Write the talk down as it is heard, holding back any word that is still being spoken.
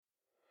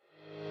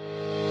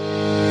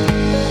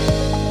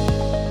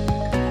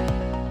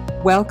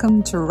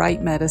Welcome to Right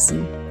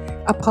Medicine,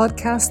 a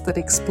podcast that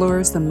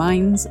explores the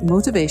minds,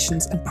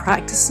 motivations, and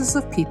practices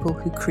of people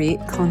who create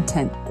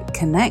content that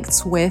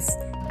connects with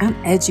and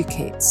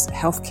educates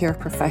healthcare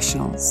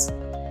professionals.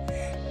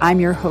 I'm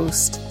your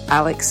host,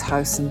 Alex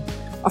Howson,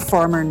 a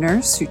former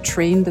nurse who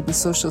trained in the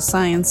social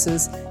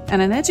sciences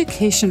and an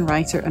education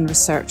writer and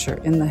researcher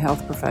in the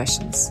health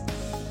professions.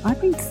 I've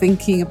been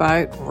thinking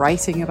about,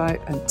 writing about,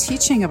 and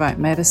teaching about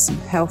medicine,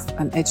 health,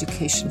 and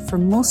education for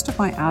most of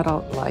my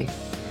adult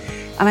life.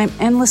 And I'm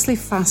endlessly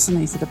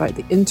fascinated about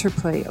the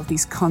interplay of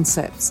these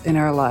concepts in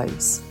our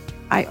lives.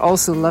 I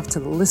also love to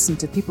listen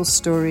to people's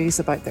stories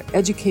about their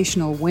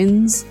educational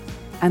wins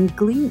and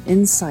glean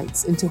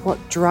insights into what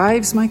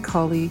drives my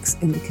colleagues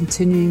in the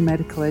continuing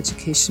medical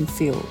education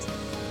field.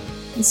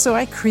 And so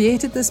I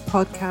created this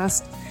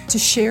podcast to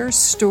share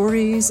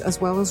stories as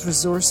well as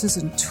resources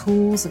and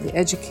tools of the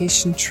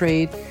education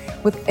trade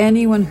with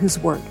anyone whose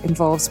work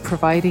involves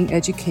providing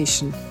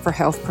education for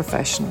health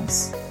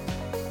professionals.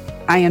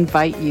 I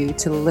invite you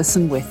to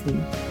listen with me.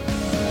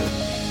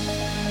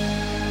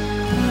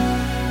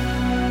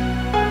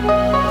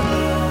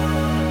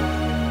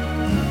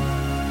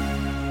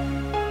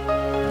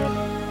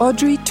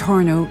 Audrey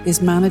Torno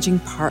is managing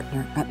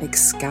partner at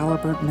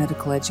Excalibur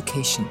Medical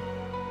Education.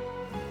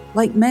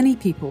 Like many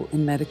people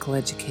in medical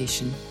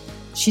education,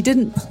 she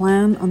didn't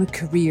plan on a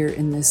career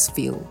in this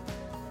field,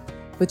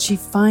 but she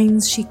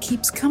finds she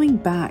keeps coming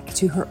back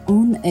to her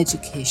own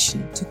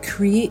education to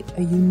create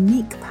a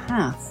unique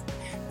path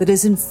that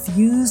is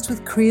infused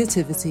with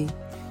creativity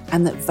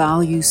and that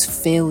values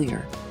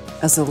failure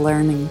as a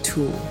learning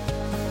tool.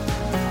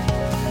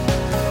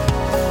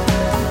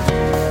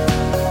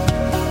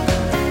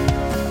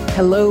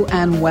 Hello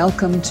and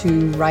welcome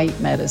to Right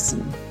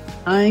Medicine.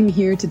 I'm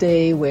here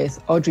today with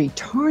Audrey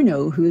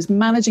Torno, who is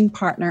managing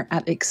partner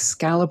at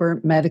Excalibur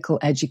Medical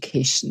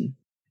Education.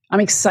 I'm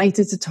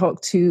excited to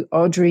talk to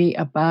Audrey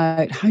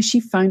about how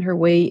she found her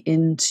way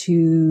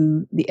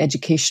into the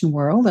education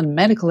world and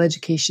medical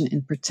education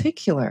in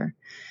particular,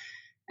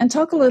 and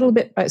talk a little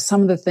bit about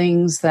some of the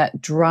things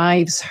that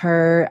drives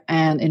her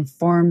and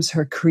informs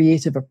her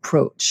creative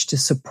approach to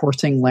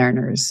supporting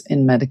learners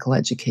in medical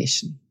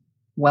education.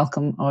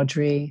 Welcome,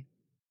 Audrey.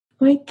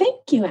 Well,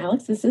 thank you,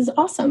 Alex. This is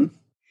awesome.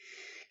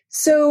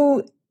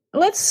 So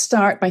let's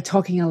start by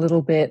talking a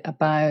little bit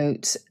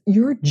about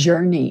your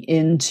journey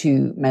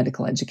into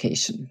medical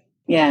education.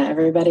 Yeah,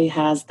 everybody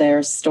has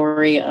their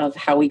story of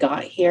how we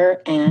got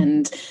here,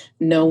 and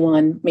no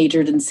one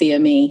majored in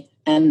CME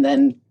and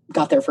then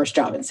got their first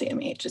job in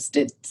CME.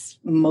 It's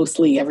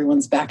mostly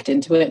everyone's backed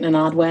into it in an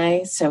odd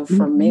way. So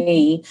for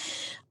me,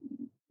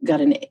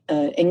 got an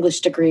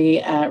English degree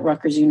at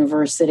Rutgers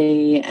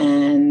University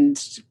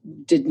and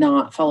did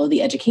not follow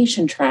the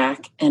education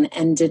track and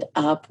ended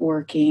up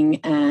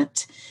working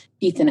at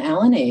Ethan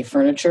Allen, a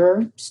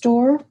furniture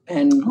store,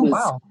 and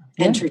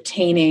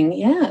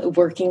entertaining,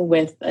 working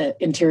with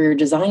interior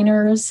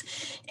designers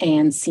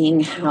and seeing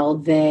how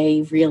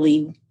they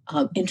really,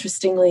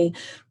 interestingly,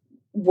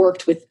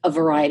 worked with a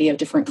variety of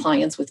different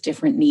clients with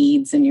different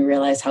needs. And you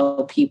realize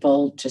how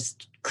people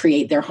just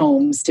create their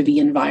homes to be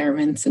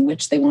environments in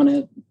which they want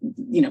to,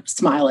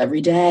 smile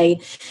every day.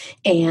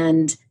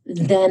 And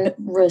then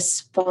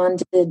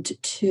responded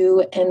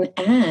to an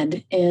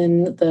ad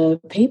in the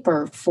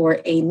paper for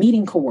a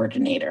meeting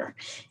coordinator.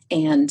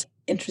 And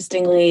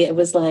interestingly, it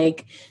was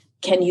like,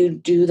 can you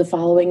do the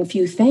following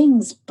few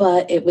things?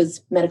 But it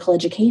was medical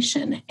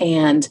education.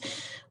 And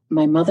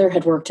my mother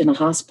had worked in a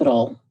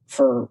hospital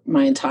for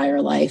my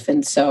entire life.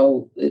 And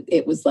so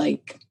it was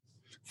like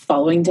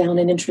following down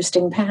an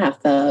interesting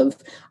path of,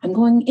 I'm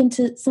going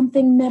into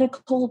something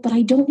medical, but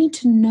I don't need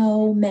to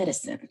know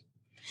medicine.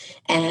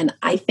 And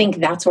I think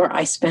that's where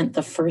I spent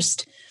the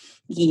first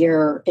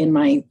year in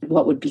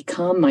what would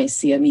become my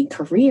CME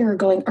career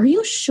going, are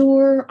you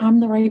sure I'm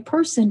the right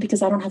person?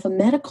 Because I don't have a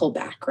medical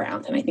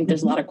background. And I think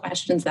there's a lot of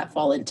questions that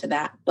fall into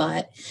that.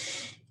 But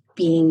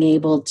being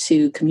able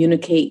to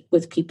communicate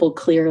with people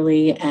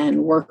clearly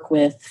and work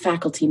with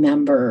faculty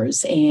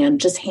members and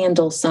just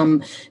handle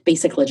some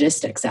basic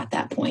logistics at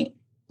that point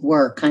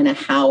were kind of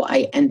how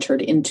I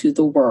entered into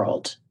the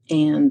world.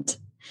 And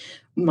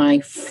my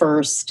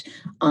first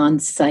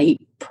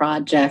on-site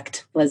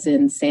project was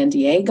in San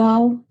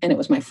Diego, and it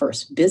was my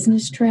first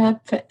business trip.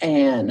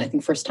 And I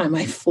think first time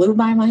I flew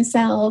by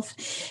myself.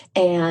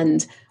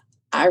 And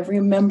I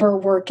remember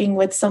working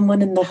with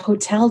someone in the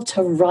hotel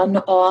to run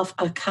off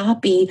a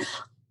copy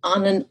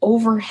on an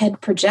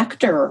overhead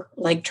projector,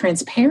 like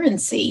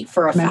transparency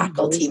for a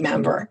faculty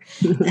member.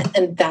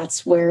 And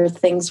that's where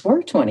things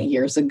were 20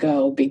 years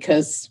ago,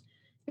 because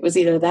it was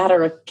either that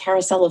or a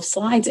carousel of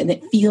slides. And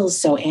it feels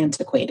so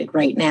antiquated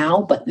right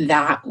now, but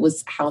that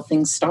was how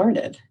things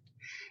started.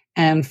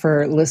 And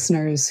for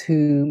listeners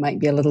who might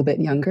be a little bit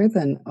younger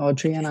than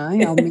Audrey and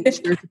I'll make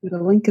sure to put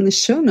a link in the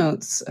show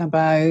notes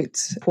about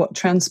what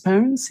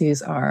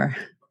transparencies are.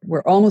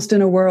 We're almost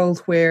in a world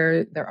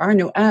where there are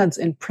no ads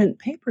in print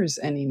papers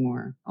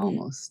anymore,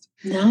 almost.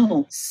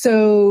 No.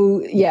 So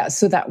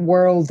that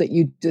world that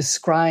you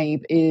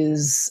describe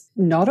is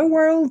not a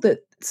world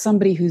that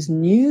somebody who's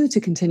new to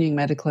continuing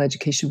medical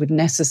education would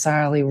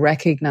necessarily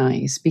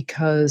recognize,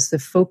 because the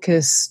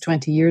focus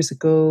 20 years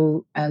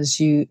ago, as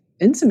you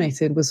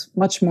intimated, was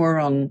much more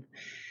on,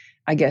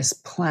 I guess,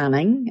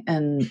 planning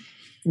and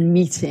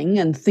meeting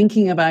and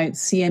thinking about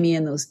CME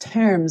in those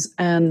terms.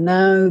 And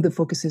now the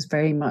focus is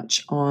very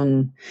much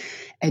on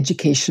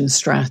education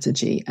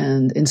strategy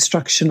and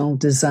instructional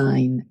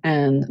design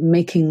and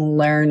making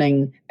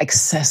learning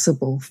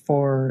accessible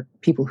for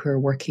people who are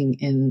working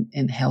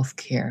in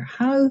healthcare.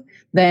 How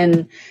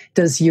then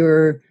does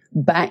your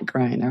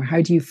background, or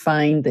how do you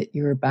find that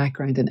your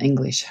background in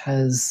English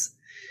has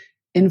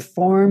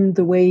informed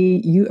the way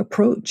you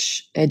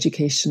approach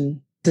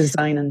education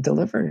design and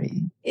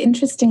delivery?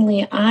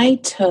 Interestingly, I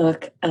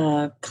took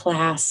a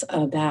class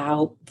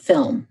about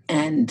film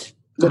and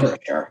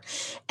literature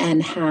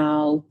and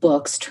how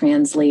books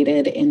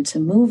translated into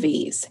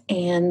movies.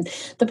 And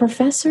the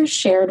professor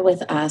shared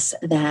with us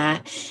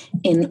that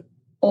in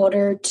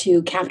order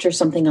to capture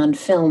something on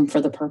film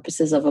for the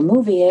purposes of a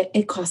movie,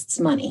 it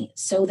costs money.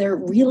 So there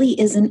really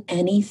isn't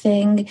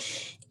anything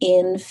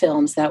in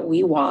films that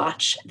we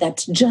watch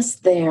that's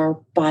just there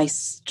by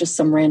just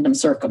some random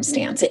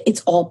circumstance. It's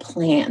all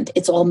planned.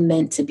 It's all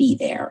meant to be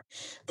there.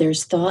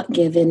 There's thought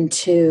given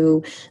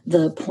to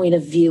the point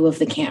of view of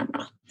the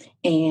camera.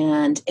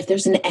 And if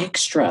there's an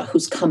extra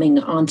who's coming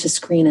onto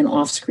screen and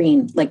off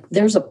screen, like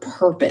there's a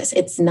purpose.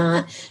 It's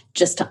not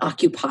just to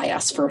occupy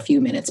us for a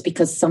few minutes,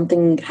 because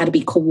something had to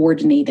be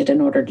coordinated in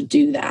order to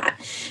do that.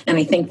 And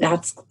I think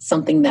that's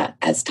something that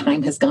as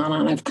time has gone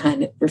on, I've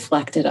kind of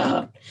reflected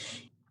on.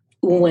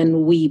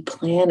 When we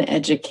plan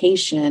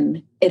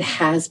education, it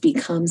has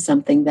become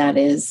something that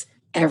is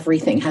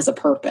everything has a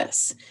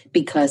purpose,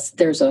 because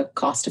there's a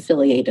cost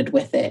affiliated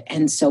with it.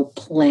 And so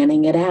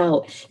planning it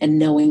out and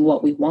knowing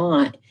what we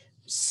want,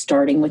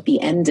 starting with the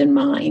end in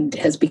mind,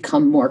 has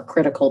become more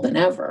critical than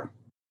ever.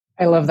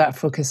 I love that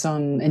focus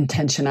on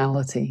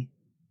intentionality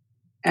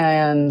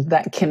and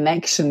that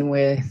connection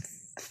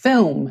with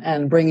film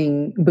and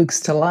bringing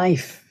books to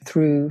life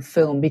through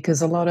film,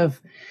 because a lot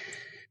of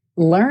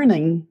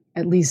learning,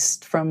 at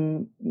least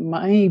from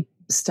my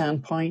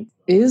standpoint,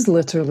 is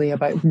literally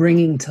about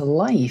bringing to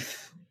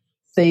life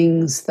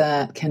things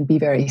that can be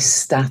very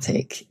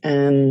static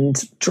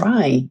and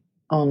dry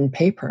on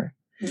paper.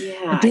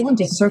 Yeah, I do want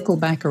to circle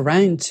back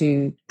around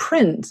to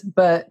print,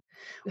 but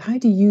how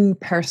do you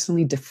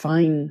personally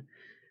define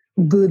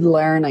good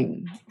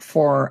learning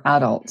for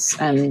adults,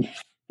 and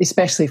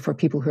especially for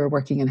people who are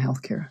working in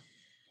healthcare?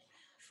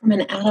 From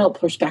an adult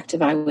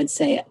perspective, I would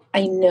say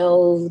I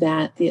know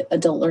that the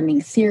adult learning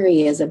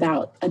theory is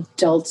about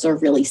adults are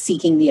really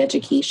seeking the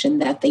education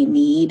that they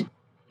need.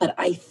 But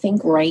I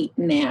think right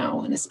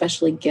now, and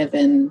especially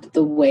given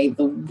the way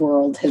the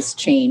world has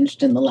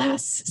changed in the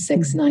last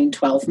 6, 9,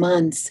 12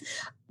 months,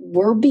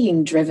 we're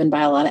being driven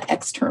by a lot of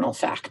external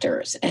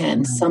factors.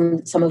 And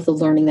some of the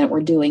learning that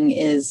we're doing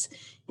is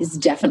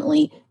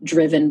definitely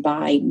driven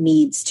by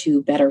needs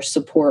to better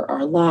support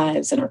our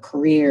lives and our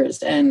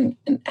careers. And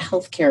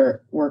healthcare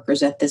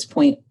workers at this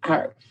point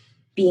are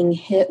being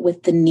hit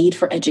with the need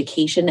for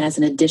education as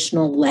an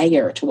additional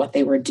layer to what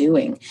they were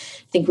doing.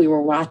 I think we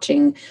were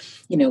watching,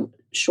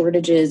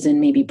 shortages in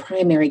maybe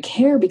primary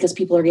care because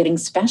people are getting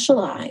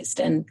specialized,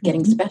 and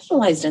getting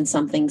specialized in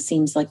something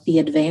seems like the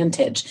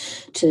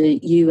advantage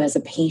to you as a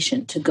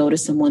patient, to go to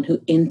someone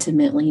who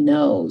intimately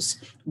knows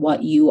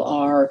what you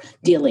are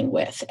dealing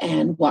with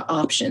and what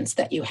options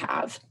that you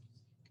have.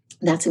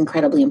 That's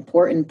incredibly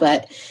important.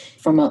 But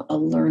from a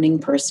learning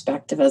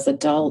perspective as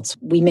adults,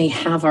 we may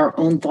have our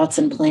own thoughts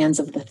and plans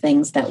of the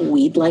things that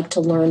we'd like to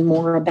learn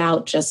more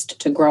about just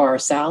to grow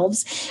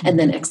ourselves. And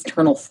then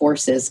external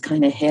forces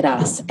kind of hit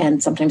us.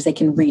 And sometimes they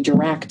can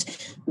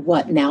redirect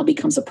what now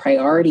becomes a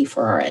priority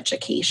for our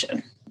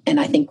education. And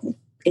I think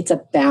it's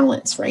a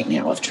balance right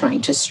now of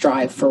trying to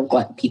strive for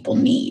what people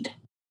need.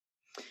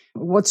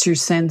 What's your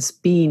sense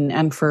been?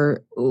 And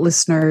for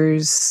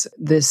listeners,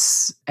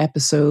 this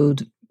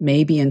episode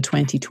maybe in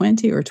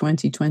 2020 or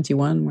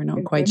 2021, we're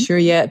not quite sure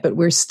yet, but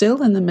we're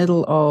still in the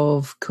middle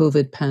of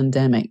COVID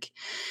pandemic,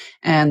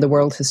 and the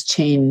world has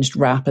changed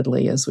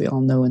rapidly, as we all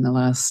know, in the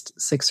last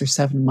 6 or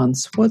 7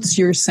 months. What's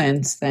your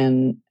sense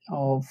then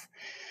of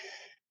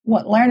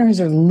what learners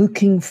are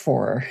looking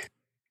for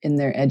in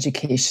their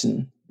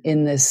education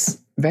in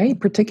this very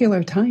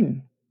particular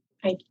time?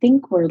 I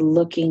think we're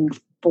looking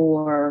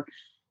for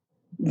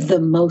the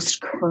most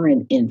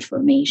current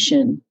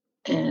information.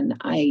 And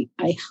I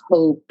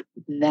hope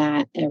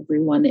that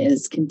everyone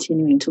is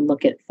continuing to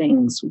look at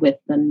things with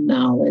the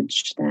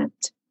knowledge that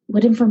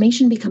what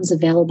information becomes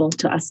available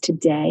to us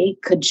today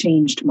could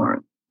change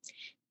tomorrow.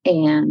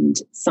 And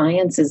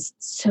science is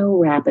so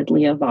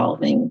rapidly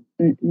evolving,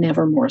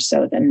 never more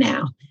so than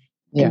now.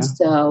 Yeah. And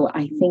so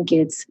I think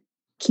it's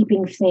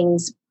keeping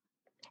things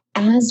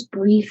as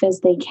brief as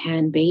they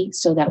can be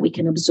so that we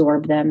can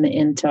absorb them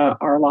into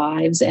our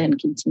lives and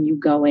continue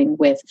going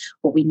with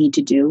what we need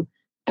to do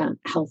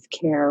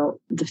healthcare,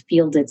 the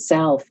field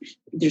itself,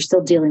 they're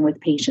still dealing with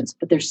patients,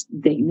 but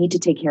they need to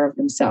take care of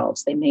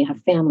themselves. They may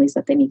have families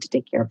that they need to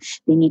take care of.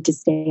 They need to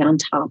stay on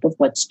top of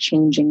what's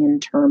changing in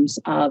terms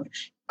of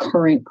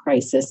current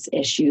crisis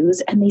issues,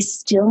 and they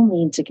still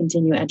need to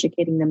continue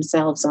educating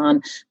themselves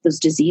on those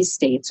disease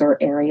states or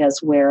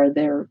areas where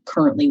they're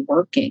currently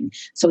working.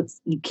 So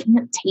you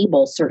can't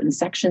table certain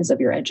sections of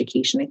your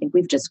education. I think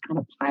we've just kind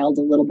of piled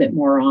a little bit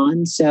more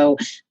on. So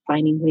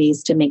finding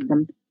ways to make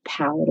them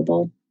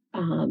palatable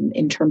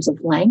in terms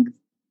of length,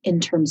 in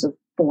terms of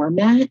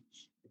format,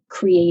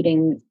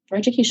 creating for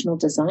educational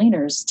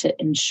designers to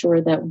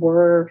ensure that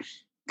we're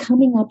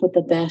coming up with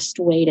the best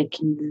way to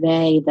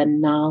convey the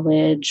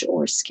knowledge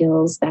or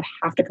skills that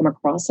have to come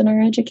across in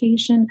our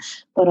education,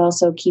 but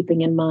also keeping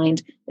in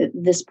mind that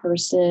this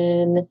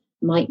person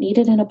might need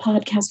it in a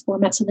podcast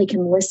format so they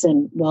can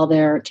listen while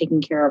they're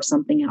taking care of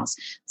something else.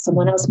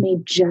 Someone else may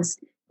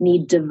just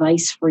need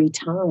device-free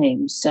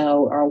time.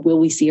 So, or will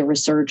we see a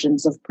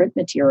resurgence of print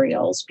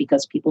materials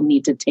because people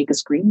need to take a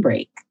screen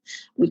break?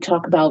 We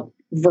talk about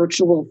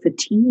virtual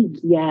fatigue,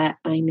 yet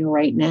I know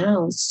right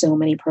now so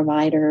many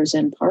providers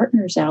and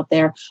partners out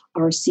there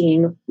are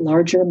seeing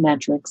larger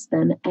metrics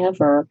than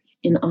ever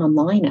in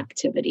online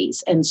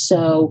activities. And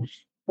so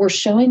we're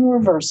showing we're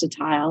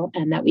versatile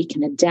and that we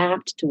can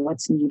adapt to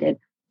what's needed,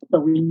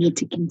 but we need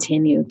to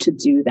continue to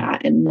do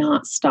that and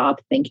not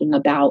stop thinking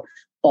about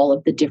all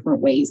of the different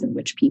ways in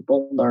which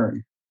people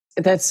learn.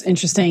 That's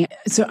interesting.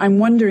 So I'm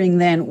wondering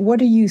then, what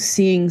are you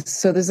seeing?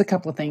 So there's a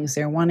couple of things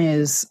there. One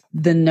is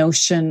the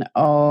notion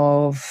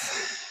of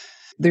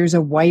there's a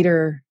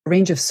wider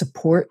range of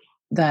support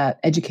that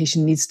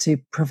education needs to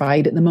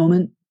provide at the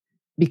moment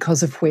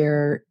because of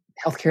where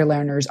healthcare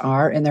learners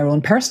are in their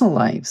own personal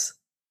lives.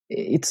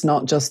 It's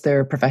not just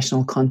their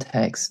professional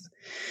context.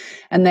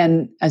 And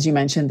then, as you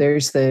mentioned,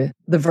 there's the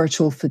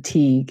virtual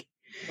fatigue.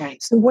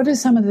 Right. So what are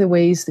some of the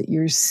ways that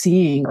you're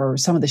seeing or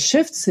some of the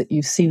shifts that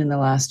you've seen in the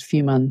last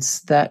few months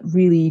that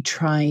really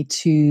try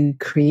to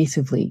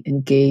creatively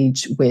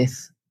engage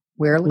with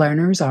where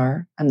learners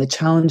are and the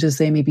challenges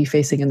they may be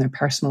facing in their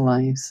personal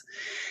lives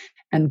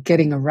and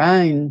getting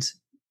around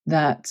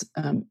that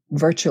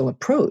virtual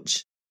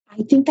approach?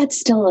 I think that's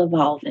still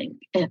evolving.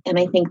 And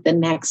I think the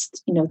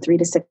next, 3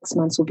 to 6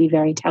 months will be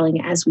very telling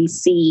as we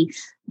see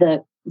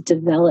the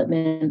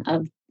development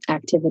of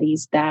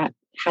activities that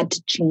had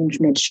to change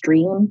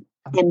midstream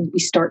and we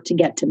start to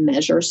get to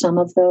measure some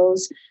of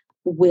those.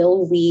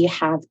 Will we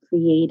have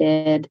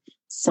created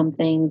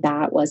something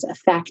that was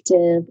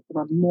effective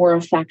or more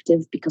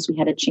effective because we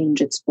had to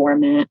change its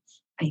format?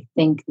 I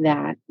think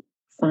that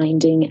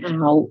finding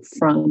out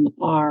from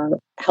our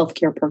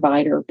healthcare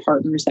provider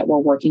partners that we're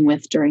working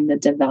with during the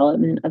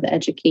development of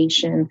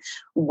education,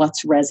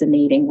 what's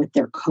resonating with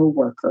their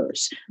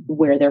coworkers,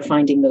 where they're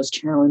finding those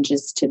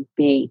challenges to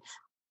be.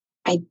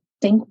 I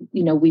think,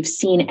 we've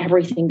seen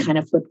everything kind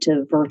of flip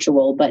to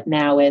virtual, but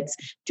now it's,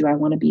 do I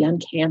want to be on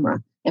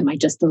camera? Am I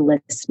just a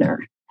listener?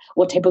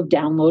 What type of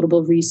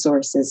downloadable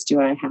resources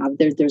do I have?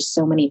 There's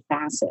so many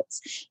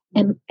facets.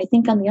 And I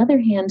think on the other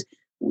hand,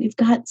 we've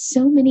got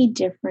so many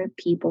different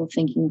people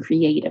thinking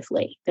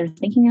creatively. They're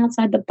thinking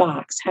outside the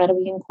box. How do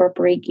we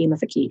incorporate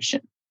gamification?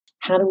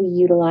 How do we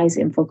utilize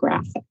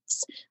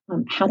infographics?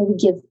 How do we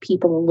give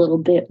people a little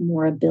bit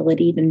more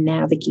ability to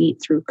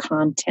navigate through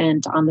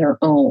content on their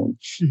own?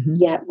 Mm-hmm.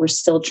 Yet we're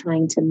still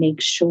trying to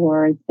make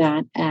sure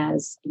that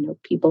as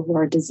people who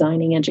are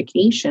designing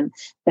education,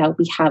 that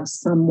we have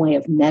some way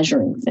of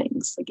measuring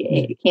things. Like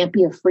it can't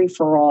be a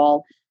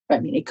free-for-all. I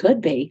mean, it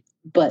could be,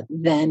 but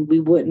then we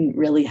wouldn't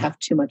really have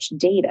too much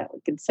data. We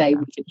could say,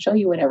 we could show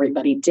you what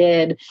everybody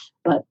did,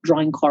 but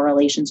drawing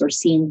correlations or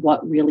seeing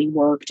what really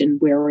worked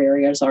and where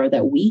areas are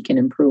that we can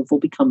improve will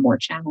become more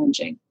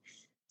challenging.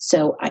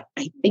 So I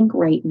think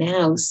right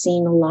now,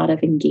 seeing a lot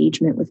of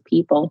engagement with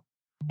people,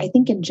 I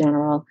think in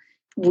general,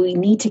 we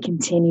need to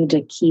continue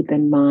to keep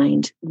in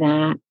mind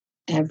that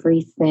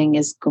everything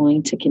is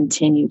going to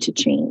continue to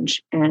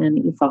change and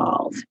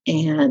evolve.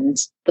 And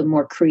the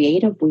more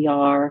creative we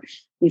are,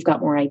 we've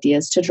got more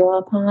ideas to draw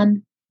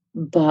upon,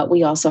 but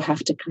we also have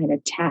to kind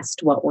of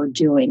test what we're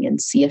doing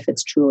and see if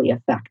it's truly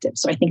effective.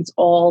 So I think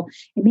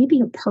it may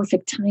be a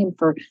perfect time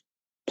for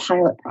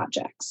pilot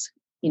projects,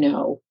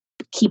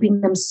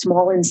 keeping them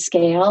small in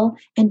scale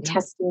and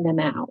testing them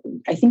out.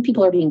 I think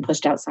people are being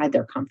pushed outside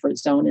their comfort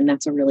zone, and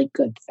that's a really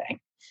good thing.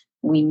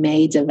 We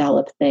may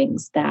develop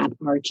things that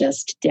are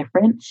just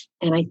different.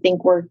 And I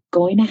think we're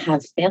going to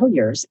have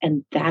failures,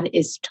 and that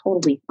is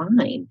totally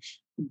fine.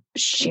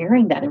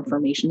 Sharing that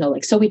information, though,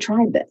 so we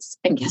tried this,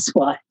 and guess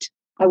what?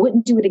 I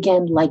wouldn't do it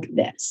again like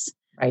this.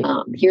 Right.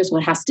 Here's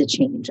what has to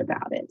change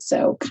about it.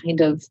 So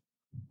kind of,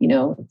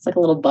 it's like a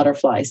little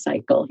butterfly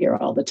cycle here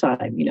all the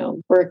time.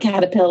 We're a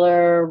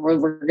caterpillar,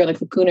 we're going to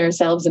cocoon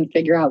ourselves and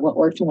figure out what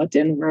worked and what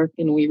didn't work,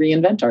 and we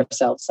reinvent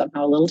ourselves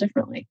somehow a little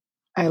differently.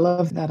 I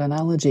love that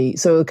analogy.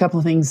 So a couple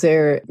of things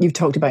there. You've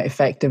talked about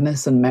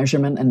effectiveness and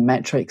measurement and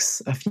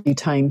metrics a few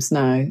times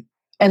now.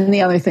 And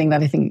the other thing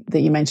that I think that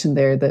you mentioned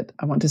there that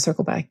I want to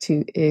circle back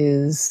to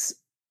is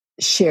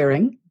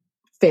sharing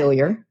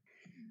failure.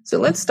 So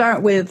let's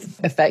start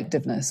with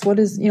effectiveness. What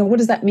does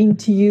that mean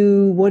to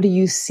you? What do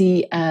you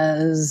see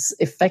as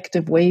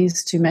effective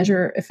ways to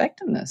measure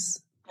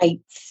effectiveness? I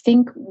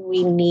think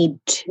we need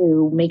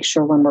to make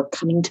sure when we're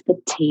coming to the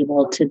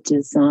table to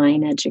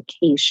design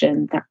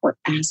education that we're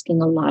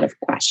asking a lot of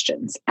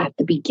questions at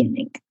the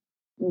beginning.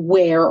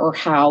 Where or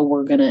how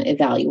we're going to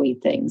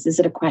evaluate things. Is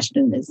it a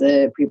question? Is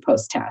it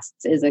pre-post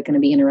tests? Is it going to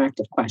be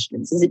interactive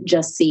questions? Is it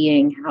just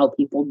seeing how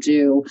people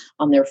do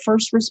on their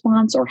first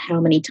response, or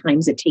how many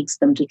times it takes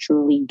them to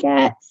truly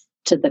get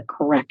to the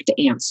correct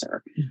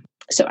answer?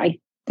 So I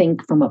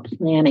think from a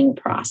planning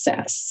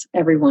process,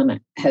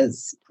 everyone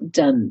has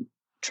done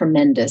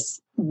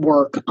tremendous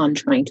work on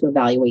trying to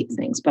evaluate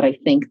things. But I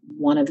think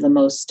one of the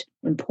most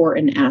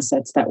important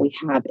assets that we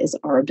have is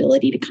our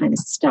ability to kind of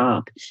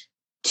stop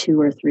 2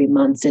 or 3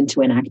 months into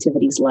an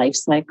activity's life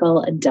cycle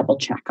and double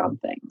check on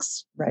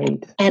things.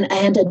 Right.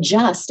 And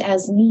adjust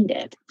as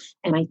needed.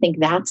 And I think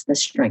that's the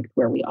strength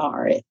where we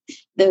are.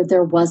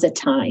 There was a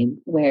time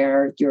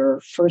where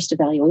your first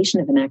evaluation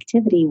of an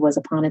activity was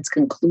upon its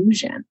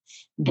conclusion.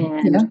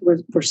 And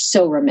we're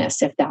so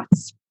remiss if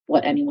that's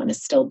what anyone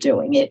is still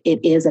doing. It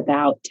is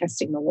about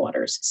testing the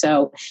waters.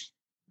 So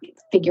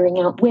figuring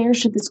out where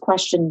should this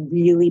question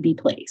really be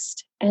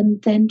placed,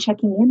 and then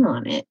checking in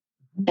on it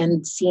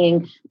and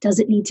seeing, does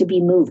it need to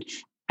be moved?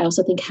 I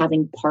also think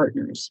having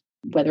partners,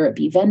 whether it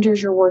be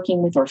vendors you're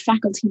working with or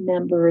faculty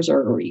members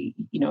or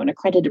an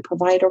accredited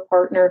provider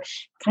partner,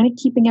 kind of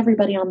keeping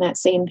everybody on that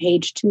same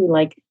page too.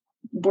 Like,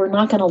 we're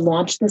not going to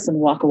launch this and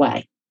walk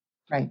away.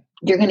 Right.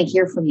 You're going to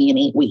hear from me in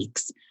 8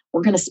 weeks.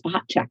 We're going to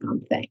spot check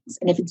on things.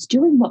 And if it's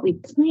doing what we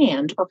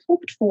planned or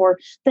hoped for,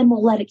 then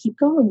we'll let it keep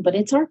going. But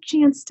it's our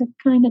chance to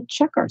kind of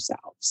check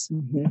ourselves.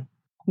 Mm-hmm.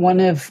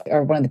 One of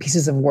the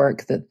pieces of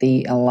work that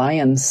the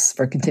Alliance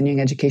for Continuing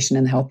Education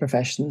in the Health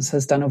Professions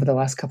has done over the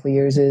last couple of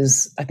years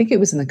is, I think it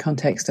was in the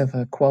context of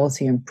a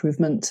quality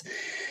improvement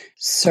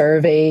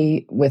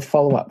survey with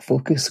follow-up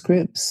focus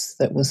groups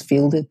that was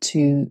fielded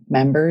to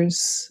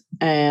members.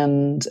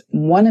 And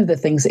one of the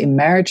things that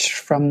emerged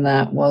from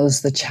that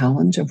was the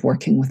challenge of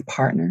working with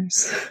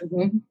partners.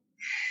 Mm-hmm.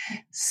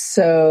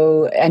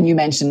 So, and you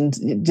mentioned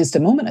just a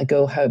moment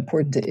ago how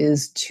important it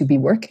is to be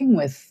working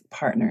with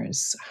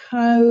partners.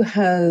 How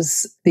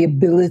has the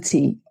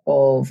ability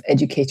of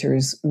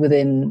educators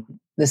within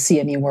the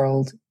CME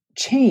world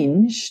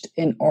changed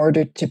in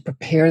order to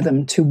prepare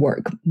them to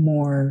work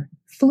more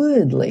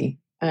fluidly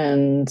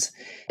and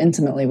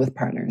intimately with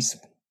partners?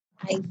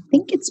 I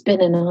think it's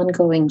been an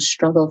ongoing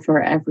struggle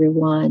for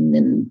everyone.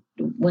 And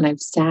when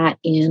I've sat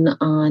in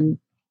on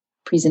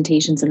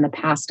presentations in the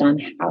past on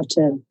how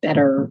to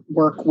better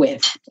work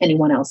with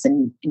anyone else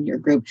in your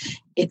group,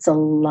 it's a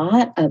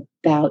lot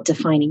about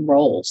defining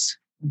roles.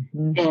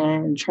 Mm-hmm.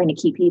 And trying to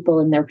keep people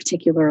in their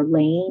particular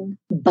lane,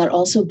 but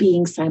also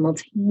being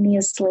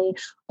simultaneously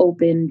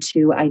open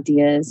to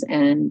ideas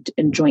and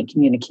joint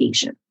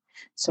communication.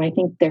 So I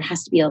think there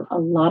has to be a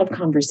lot of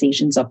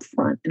conversations up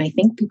front. And I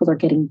think people are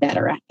getting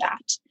better at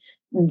that.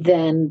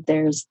 Then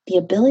there's the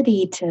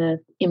ability to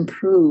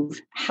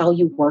improve how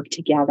you work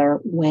together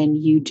when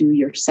you do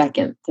your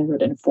second,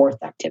 third, and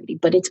fourth activity.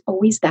 But it's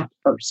always that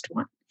first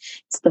one.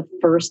 It's the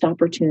first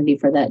opportunity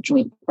for that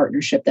joint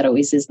partnership that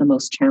always is the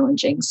most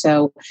challenging.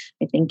 So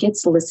I think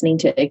it's listening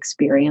to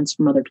experience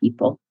from other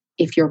people.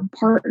 If you're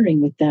partnering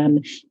with them,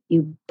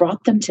 you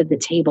brought them to the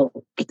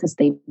table because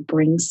they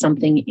bring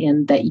something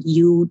in that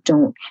you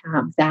don't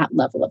have that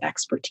level of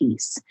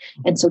expertise.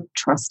 And so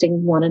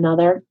trusting one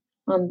another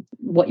on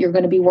what you're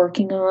going to be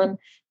working on,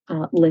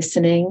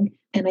 listening.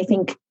 And I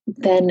think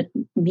then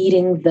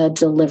meeting the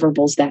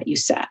deliverables that you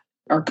set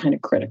are kind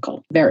of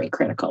critical, very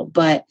critical.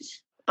 But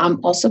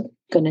I'm also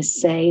going to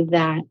say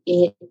that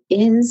it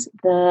is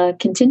the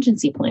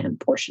contingency plan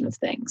portion of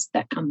things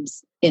that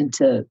comes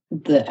into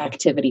the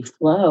activity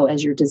flow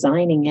as you're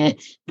designing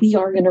it. We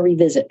are going to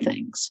revisit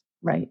things,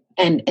 right,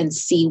 and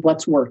see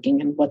what's working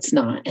and what's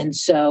not. And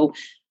so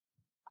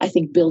I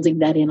think building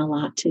that in a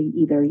lot to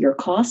either your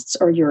costs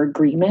or your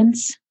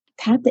agreements.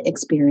 I've had the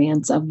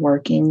experience of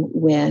working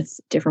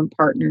with different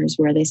partners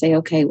where they say,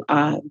 okay,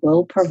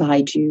 we'll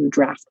provide you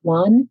draft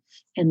 1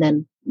 and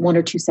then 1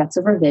 or 2 sets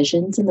of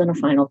revisions and then a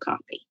final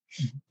copy.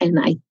 Mm-hmm. And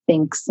I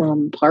think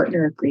some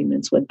partner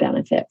agreements would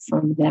benefit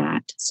from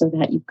that, so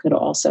that you could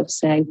also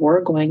say,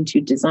 we're going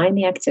to design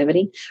the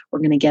activity, we're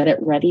going to get it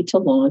ready to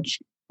launch.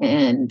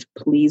 And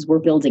please, we're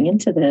building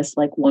into this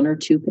like 1 or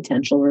 2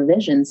 potential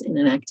revisions in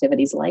an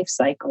activity's life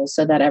cycle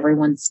so that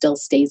everyone still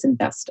stays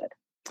invested.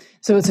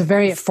 So it's a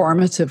very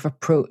formative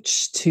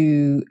approach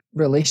to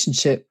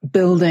relationship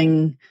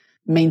building,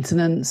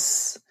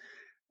 maintenance,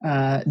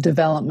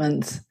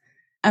 development.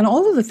 And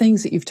all of the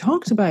things that you've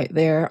talked about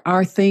there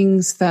are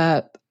things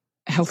that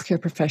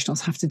healthcare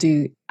professionals have to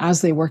do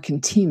as they work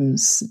in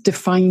teams: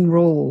 define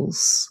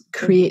roles,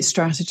 create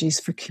strategies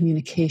for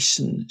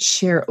communication,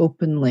 share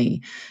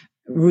openly,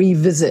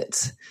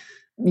 revisit,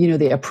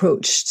 the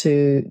approach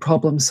to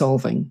problem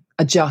solving,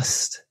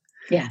 adjust.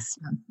 Yes.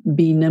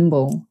 Be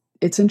nimble.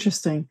 It's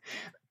interesting.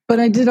 But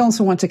I did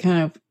also want to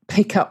kind of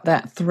pick up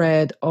that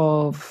thread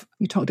of,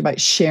 you talked about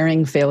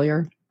sharing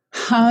failure.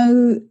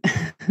 How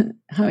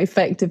how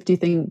effective do you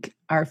think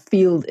our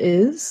field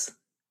is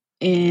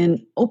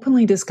in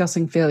openly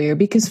discussing failure?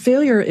 Because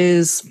failure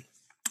it's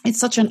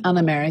such an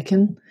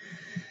un-American.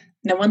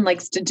 No one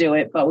likes to do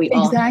it, but we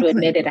all have to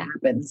admit it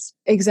happens.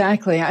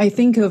 Exactly. I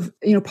think of,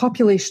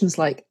 populations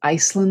like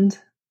Iceland.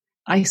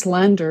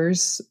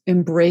 Icelanders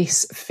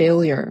embrace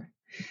failure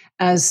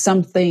as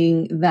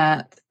something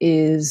that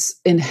is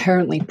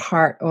inherently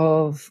part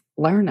of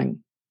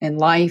learning in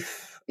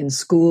life, in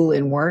school,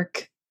 in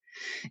work.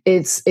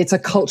 It's a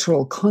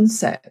cultural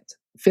concept.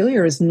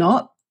 Failure is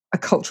not a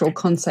cultural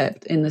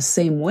concept in the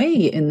same way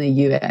in the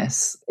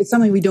US. It's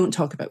something we don't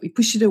talk about. We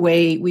push it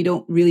away. We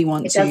don't really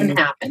want to. It doesn't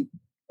happen.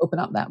 Open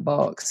up that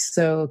box.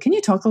 So can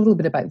you talk a little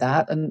bit about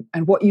that and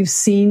what you've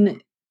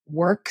seen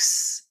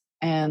works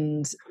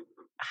and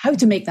how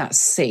to make that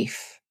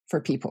safe for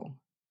people?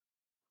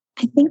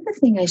 I think the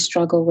thing I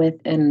struggle with,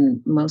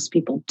 and most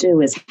people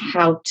do, is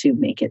how to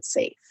make it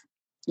safe.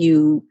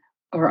 You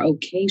are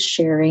okay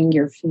sharing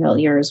your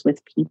failures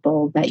with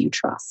people that you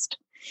trust.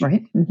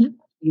 Right. Mm-hmm.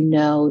 You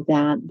know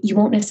that you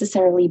won't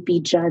necessarily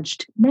be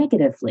judged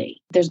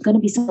negatively. There's going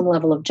to be some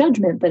level of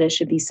judgment, but it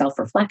should be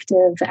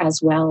self-reflective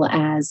as well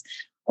as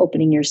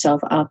opening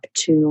yourself up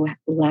to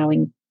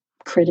allowing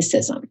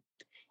criticism.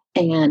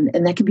 And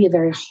that can be a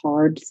very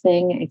hard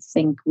thing. I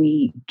think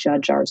we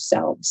judge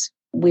ourselves.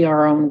 We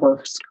are our own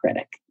worst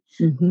critic.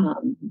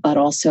 Mm-hmm. But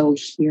also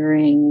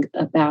hearing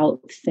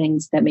about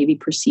things that may be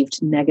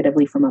perceived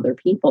negatively from other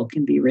people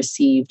can be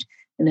received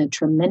in a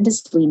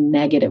tremendously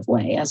negative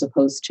way, as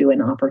opposed to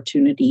an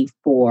opportunity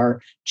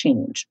for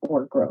change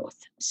or growth.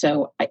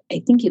 So I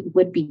think it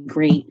would be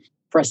great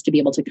for us to be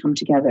able to come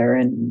together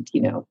and,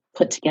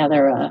 put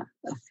together a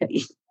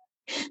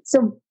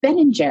So Ben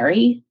and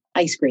Jerry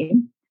ice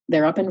cream,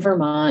 they're up in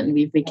Vermont and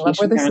we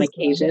vacation there on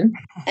occasion.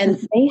 And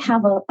they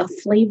have a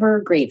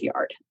flavor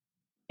graveyard.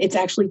 It's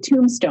actually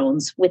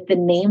tombstones with the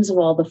names of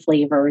all the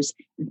flavors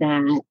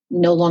that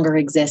no longer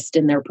exist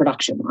in their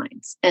production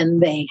lines.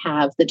 And they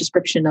have the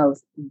description of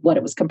what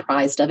it was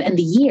comprised of and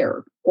the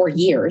year or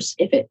years,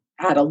 if it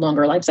had a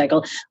longer life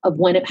cycle, of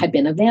when it had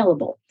been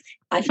available.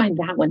 I find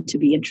that one to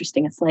be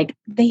interesting. It's like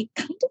they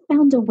kind of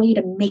found a way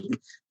to make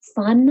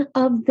fun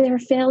of their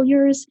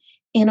failures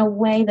in a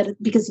way that,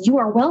 because you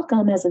are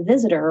welcome as a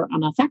visitor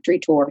on a factory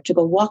tour to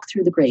go walk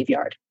through the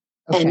graveyard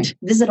and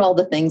visit all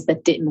the things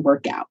that didn't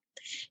work out.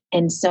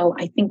 And so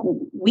I think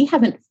we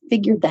haven't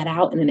figured that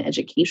out in an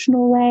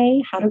educational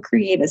way, how to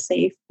create a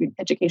safe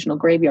educational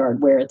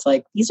graveyard where it's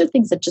like, these are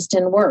things that just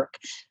didn't work.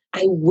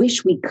 I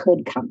wish we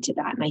could come to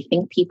that. And I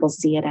think people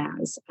see it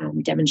as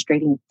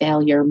demonstrating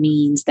failure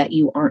means that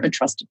you aren't a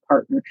trusted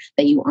partner,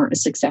 that you aren't a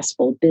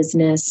successful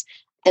business.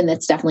 And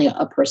that's definitely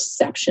a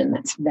perception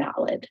that's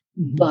valid.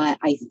 Mm-hmm. But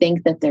I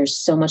think that there's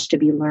so much to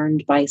be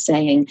learned by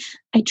saying,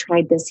 I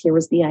tried this, here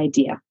was the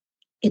idea.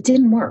 It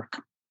didn't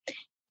work.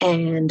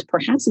 And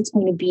perhaps it's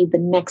going to be the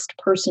next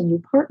person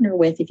you partner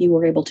with, if you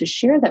were able to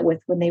share that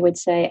with, when they would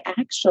say,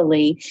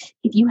 actually,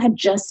 if you had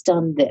just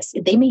done this,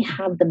 they may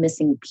have the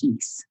missing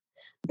piece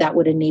that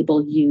would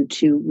enable you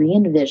to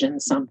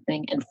re-envision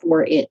something and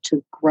for it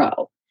to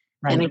grow.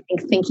 Right. And I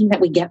think thinking that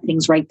we get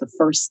things right the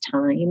first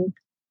time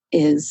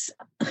is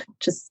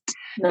just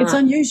not... It's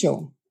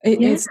unusual.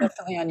 It's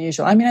definitely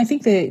unusual. I mean, I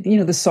think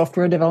the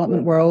software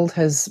development world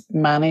has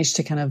managed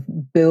to kind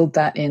of build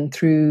that in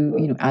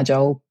through,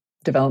 agile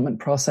development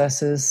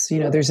processes.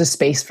 There's a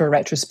space for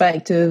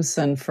retrospectives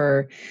and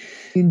for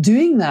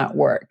doing that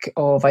work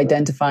of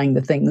identifying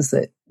the things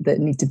that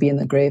need to be in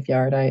the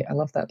graveyard. I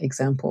love that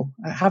example.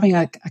 Having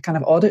a kind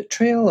of audit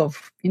trail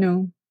of,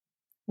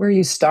 where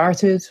you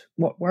started,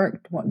 what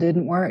worked, what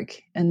didn't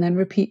work, and then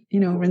repeat,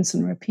 rinse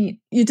and repeat.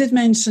 You did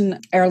mention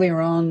earlier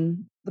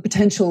on the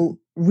potential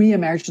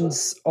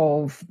reemergence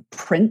of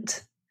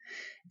print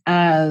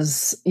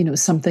as,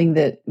 something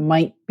that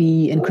might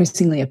be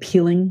increasingly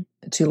appealing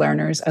to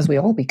learners as we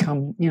all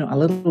become, a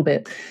little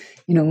bit,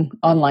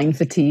 online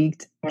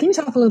fatigued. Can you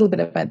talk a little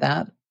bit about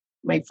that?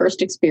 My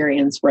first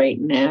experience right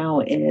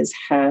now is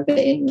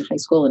having high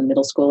school and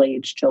middle school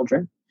age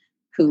children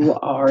who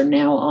are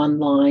now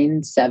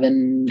online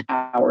 7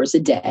 hours a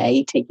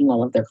day, taking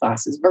all of their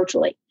classes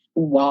virtually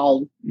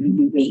while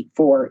we wait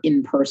for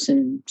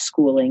in-person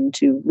schooling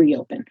to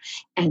reopen.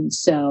 And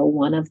so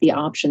one of the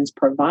options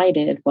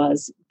provided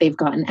was they've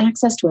gotten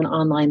access to an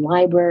online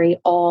library.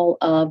 All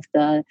of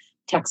the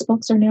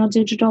textbooks are now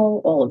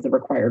digital. All of the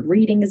required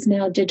reading is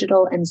now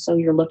digital. And so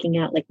you're looking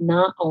at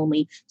not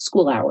only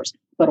school hours,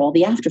 but all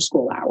the after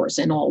school hours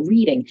and all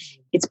reading.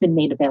 It's been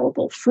made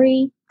available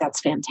free.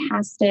 That's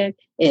fantastic.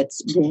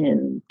 It's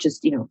been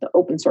just, the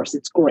open source.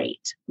 It's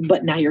great.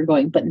 But now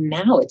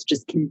now it's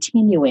just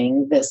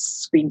continuing this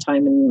screen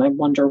time. And I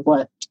wonder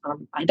what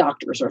eye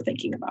doctors are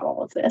thinking about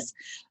all of this.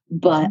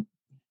 But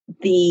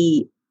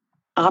the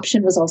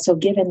option was also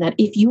given that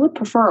if you would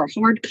prefer a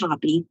hard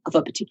copy of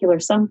a particular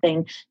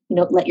something,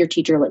 let your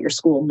teacher, let your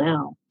school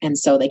know. And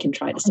so they can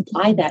try to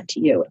supply that to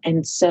you.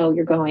 And so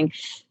you're going,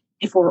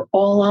 if we're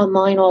all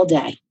online all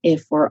day,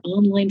 if we're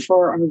online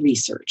for our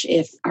research,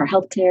 if our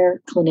healthcare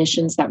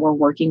clinicians that we're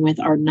working with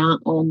are not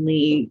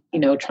only,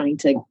 trying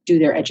to do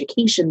their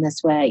education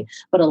this way,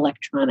 but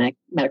electronic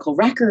medical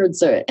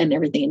records and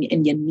everything,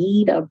 and you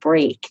need a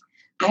break.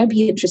 I'd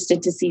be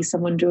interested to see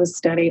someone do a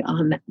study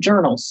on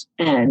journals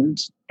and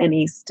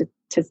any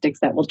statistics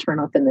that will turn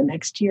up in the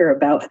next year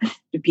about,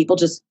 do people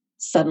just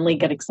suddenly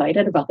get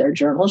excited about their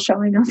journal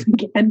showing up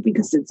again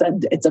because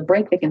it's a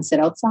break? They can sit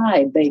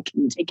outside, they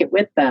can take it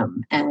with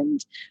them,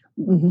 and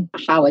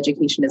how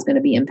education is going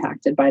to be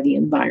impacted by the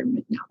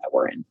environment now that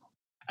we're in.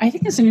 I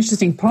think it's an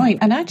interesting point.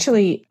 And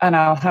actually, and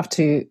I'll have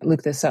to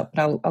look this up,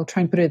 but I'll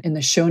try and put it in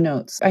the show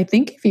notes. I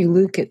think if you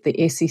look at the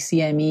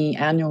ACCME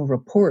annual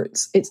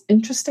reports, it's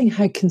interesting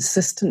how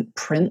consistent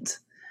print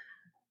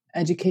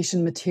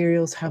education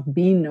materials have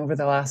been over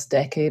the last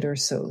decade or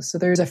so. So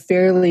there's a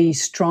fairly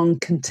strong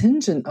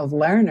contingent of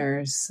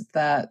learners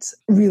that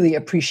really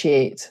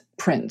appreciate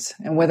print,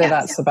 and whether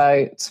that's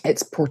about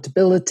its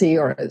portability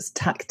or its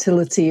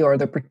tactility or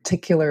the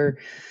particular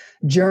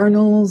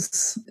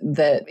journals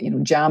that,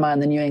 JAMA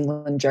and the New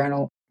England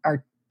Journal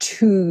are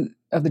two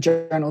of the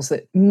journals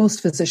that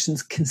most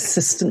physicians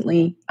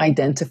consistently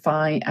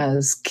identify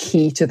as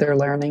key to their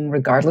learning,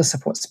 regardless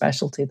of what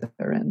specialty that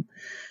they're in.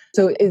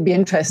 So it'd be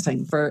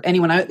interesting for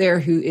anyone out there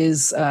who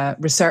is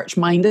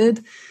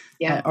research-minded.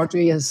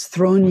 Audrey has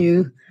thrown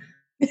you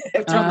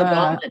I've thrown the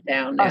gauntlet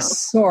down now. A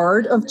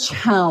sword of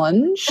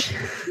challenge.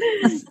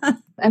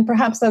 And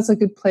perhaps that's a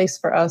good place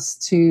for us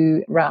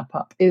to wrap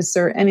up. Is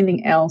there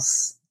anything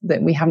else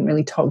that we haven't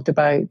really talked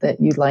about that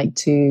you'd like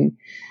to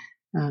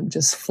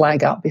just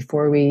flag up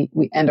before we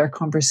end our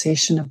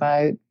conversation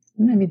about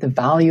maybe the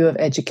value of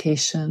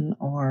education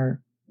or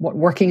what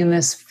working in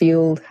this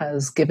field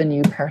has given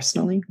you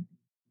personally?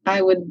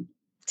 I would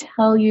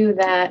tell you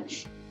that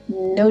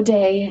no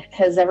day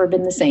has ever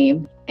been the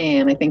same.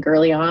 And I think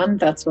early on,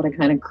 that's what I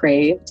kind of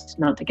craved,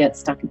 not to get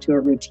stuck into a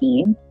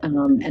routine.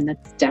 And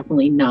that's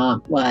definitely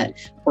not what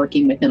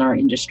working within our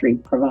industry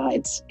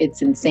provides.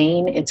 It's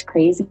insane. It's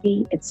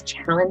crazy. It's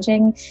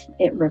challenging.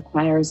 It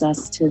requires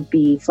us to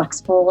be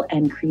flexible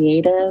and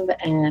creative.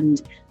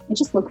 And I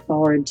just look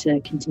forward to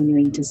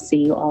continuing to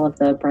see all of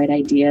the bright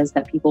ideas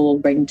that people will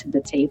bring to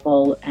the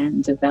table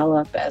and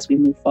develop as we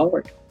move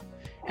forward.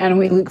 And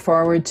we look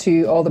forward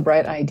to all the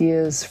bright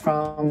ideas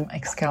from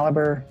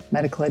Excalibur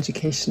Medical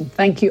Education.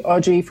 Thank you,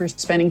 Audrey, for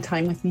spending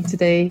time with me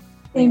today.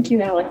 Thank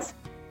you, Alex.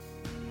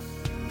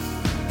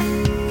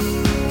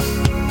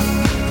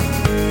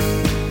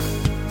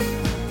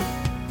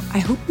 I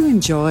hope you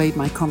enjoyed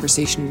my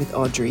conversation with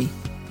Audrey.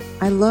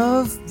 I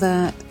love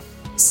that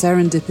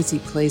serendipity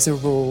plays a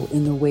role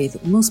in the way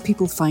that most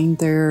people find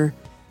their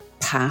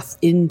path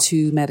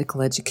into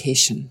medical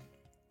education,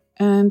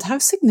 and how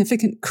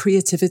significant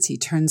creativity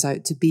turns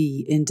out to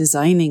be in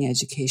designing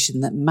education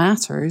that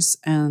matters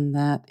and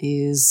that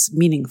is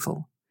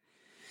meaningful.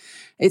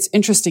 It's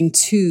interesting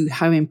too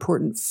how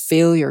important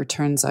failure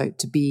turns out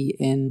to be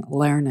in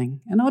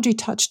learning, and Audrey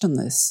touched on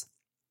this.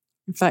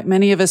 In fact,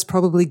 many of us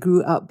probably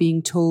grew up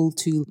being told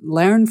to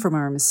learn from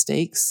our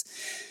mistakes,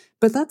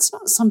 but that's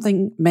not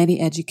something many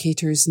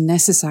educators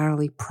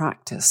necessarily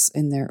practice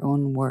in their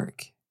own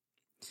work.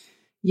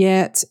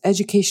 Yet,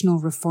 educational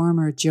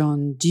reformer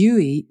John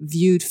Dewey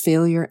viewed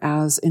failure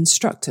as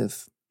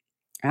instructive,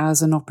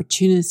 as an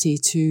opportunity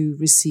to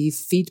receive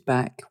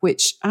feedback,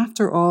 which,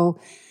 after all,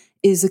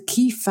 is a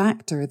key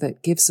factor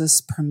that gives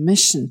us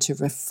permission to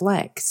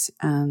reflect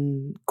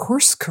and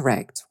course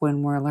correct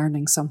when we're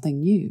learning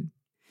something new.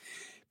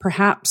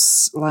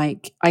 Perhaps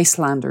like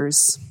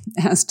Icelanders,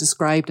 as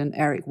described in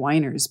Eric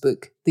Weiner's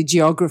book, The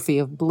Geography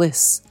of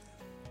Bliss,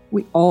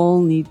 we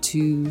all need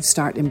to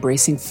start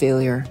embracing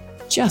failure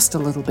just a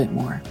little bit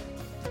more.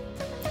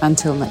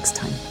 Until next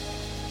time.